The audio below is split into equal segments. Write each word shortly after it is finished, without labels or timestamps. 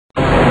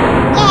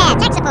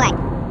support.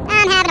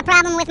 I'm having a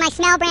problem with my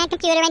Smell brand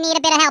computer and need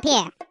a bit of help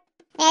here.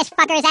 This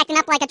fucker is acting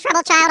up like a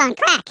troubled child on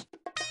crack.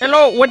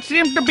 Hello, what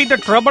seems to be the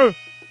trouble?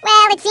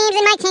 Well, it seems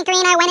in my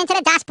tinkering I went into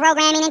the DOS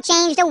programming and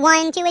changed a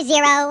 1 to a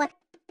 0. Now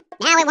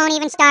it won't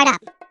even start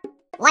up.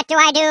 What do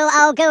I do,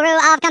 oh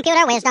guru of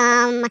computer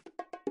wisdom?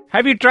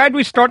 Have you tried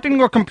restarting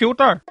your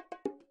computer?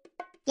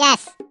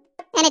 Yes,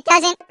 and it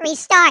doesn't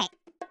restart.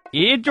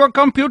 Is your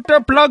computer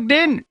plugged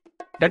in?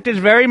 That is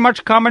very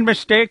much common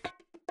mistake.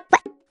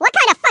 What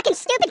kind of fucking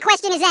stupid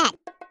question is that?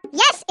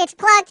 Yes, it's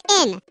plugged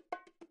in.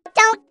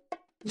 Don't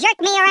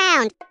jerk me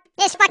around.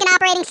 This fucking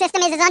operating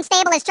system is as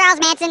unstable as Charles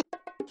Manson,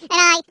 and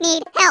I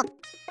need help.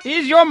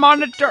 Is your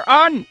monitor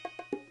on?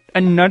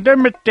 Another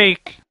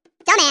mistake.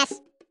 Dumbass.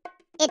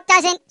 It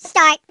doesn't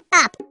start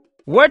up.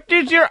 What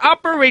is your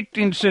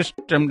operating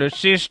system? The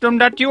system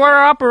that you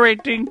are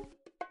operating?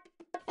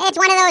 It's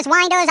one of those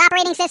Windows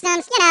operating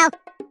systems, you know.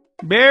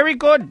 Very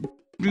good.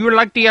 Do you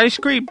like the ice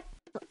cream?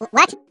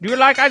 What? Do you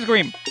like ice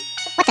cream?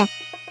 What the?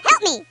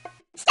 Help me!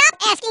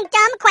 Stop asking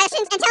dumb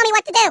questions and tell me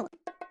what to do.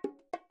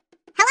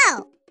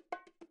 Hello?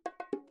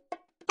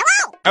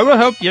 Hello? I will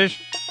help you.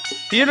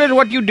 Here is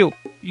what you do.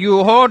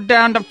 You hold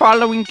down the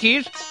following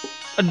keys.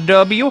 A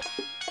W,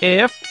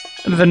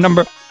 F, the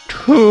number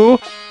 2,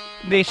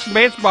 the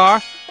space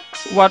bar,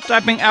 while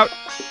typing out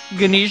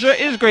Ganesha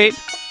is great,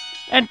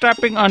 and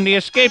tapping on the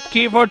escape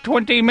key for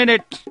 20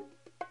 minutes.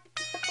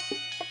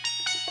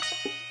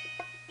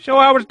 So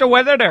how is the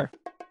weather there?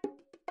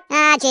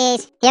 Ah,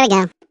 jeez. Here we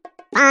go.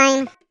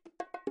 Fine.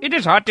 It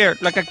is hot there,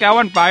 like a cow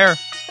on fire.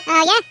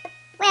 Yeah?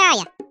 Where are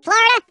you?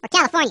 Florida or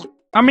California?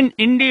 I'm in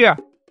India.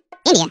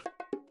 India?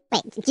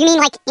 Wait, do you mean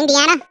like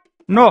Indiana?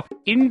 No,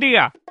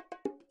 India.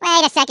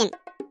 Wait a second.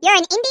 You're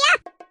in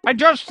India? I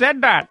just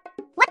said that.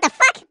 What the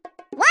fuck?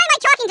 Why am I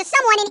talking to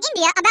someone in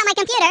India about my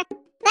computer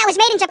that was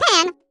made in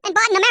Japan and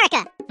bought in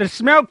America? The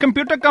Smell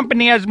Computer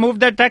Company has moved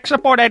their tech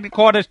support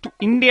headquarters to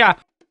India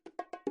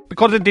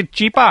because it is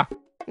cheaper.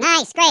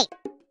 Nice, great.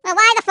 Well,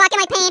 why the fuck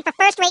am I paying for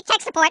first-rate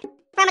tech support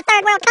from a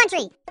third-world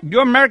country? You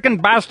American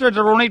bastards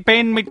are only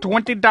paying me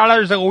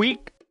 $20 a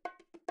week.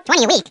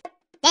 20 a week?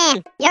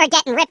 Damn, you're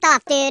getting ripped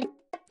off, dude.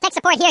 Tech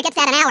support here gets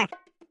that an hour.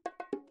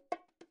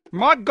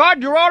 My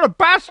God, you're all a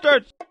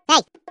bastards! Hey,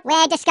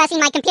 we're discussing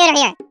my computer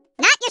here,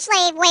 not your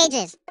slave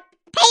wages.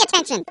 Pay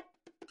attention.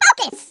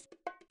 Focus!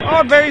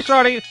 Oh, very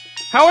sorry.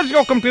 How is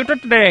your computer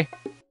today?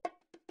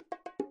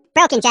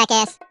 Broken,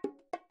 jackass.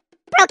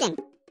 Broken.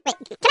 Wait,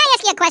 can I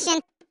ask you a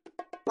question?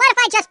 What if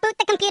I just boot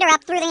the computer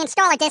up through the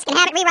installer disk and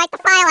have it rewrite the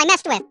file I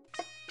messed with?